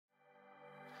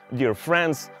Dear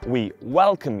friends, we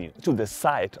welcome you to the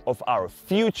site of our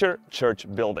future church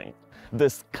building.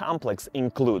 This complex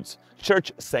includes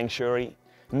church sanctuary,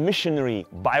 missionary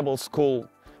Bible school,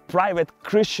 private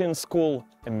Christian school,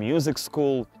 a music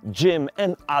school, gym,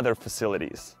 and other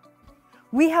facilities.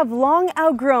 We have long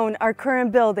outgrown our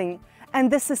current building,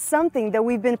 and this is something that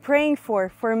we've been praying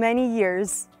for many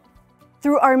years.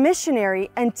 Through our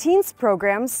missionary and teens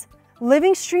programs,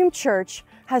 Living Stream Church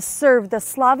has served the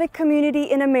Slavic community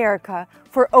in America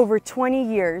for over 20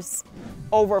 years.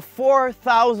 Over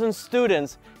 4,000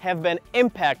 students have been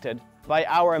impacted by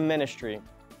our ministry.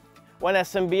 When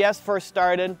SMBS first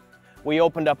started, we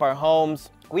opened up our homes.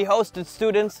 We hosted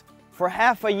students for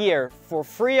half a year for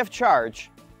free of charge.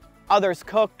 Others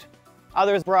cooked,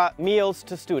 others brought meals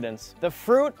to students. The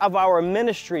fruit of our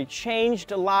ministry changed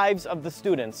the lives of the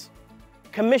students,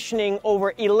 commissioning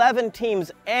over 11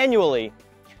 teams annually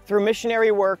through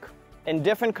missionary work in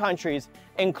different countries,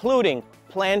 including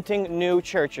planting new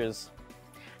churches.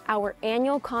 Our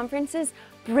annual conferences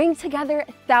bring together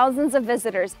thousands of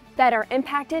visitors that are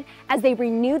impacted as they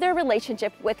renew their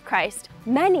relationship with Christ.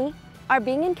 Many are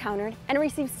being encountered and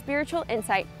receive spiritual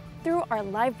insight through our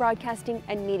live broadcasting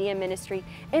and media ministry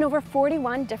in over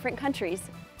 41 different countries.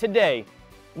 Today,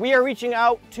 we are reaching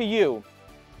out to you,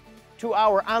 to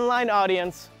our online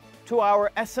audience, to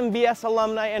our SMBS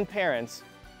alumni and parents,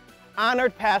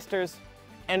 honored pastors,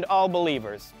 and all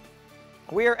believers.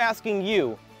 We are asking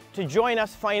you to join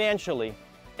us financially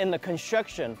in the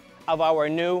construction of our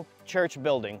new church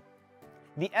building.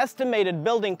 The estimated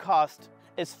building cost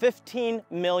is $15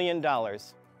 million.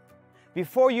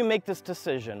 Before you make this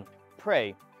decision,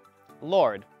 pray,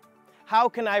 Lord, how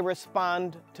can I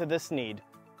respond to this need?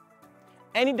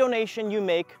 Any donation you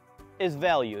make is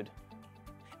valued.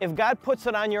 If God puts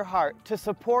it on your heart to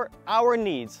support our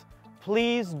needs,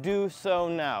 please do so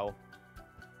now.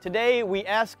 Today, we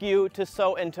ask you to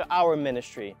sow into our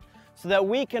ministry so that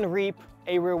we can reap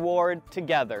a reward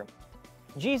together.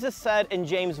 Jesus said in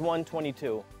James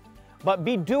 1:22, "But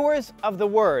be doers of the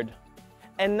word,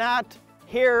 and not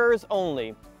hearers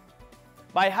only."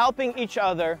 By helping each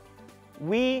other,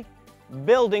 we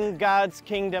building God's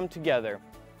kingdom together.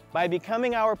 By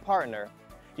becoming our partner,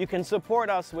 you can support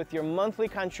us with your monthly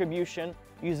contribution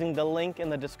using the link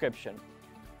in the description.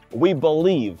 We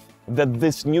believe that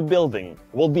this new building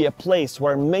will be a place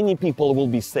where many people will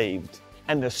be saved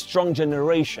and a strong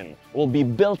generation will be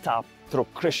built up through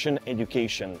Christian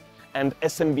education, and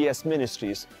SMBS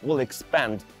Ministries will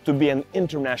expand to be an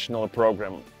international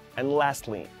program. And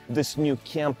lastly, this new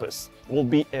campus will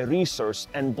be a resource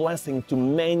and blessing to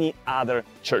many other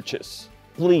churches.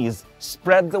 Please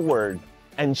spread the word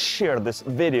and share this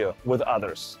video with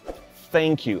others.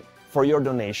 Thank you for your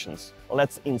donations.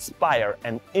 Let's inspire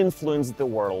and influence the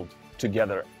world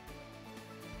together.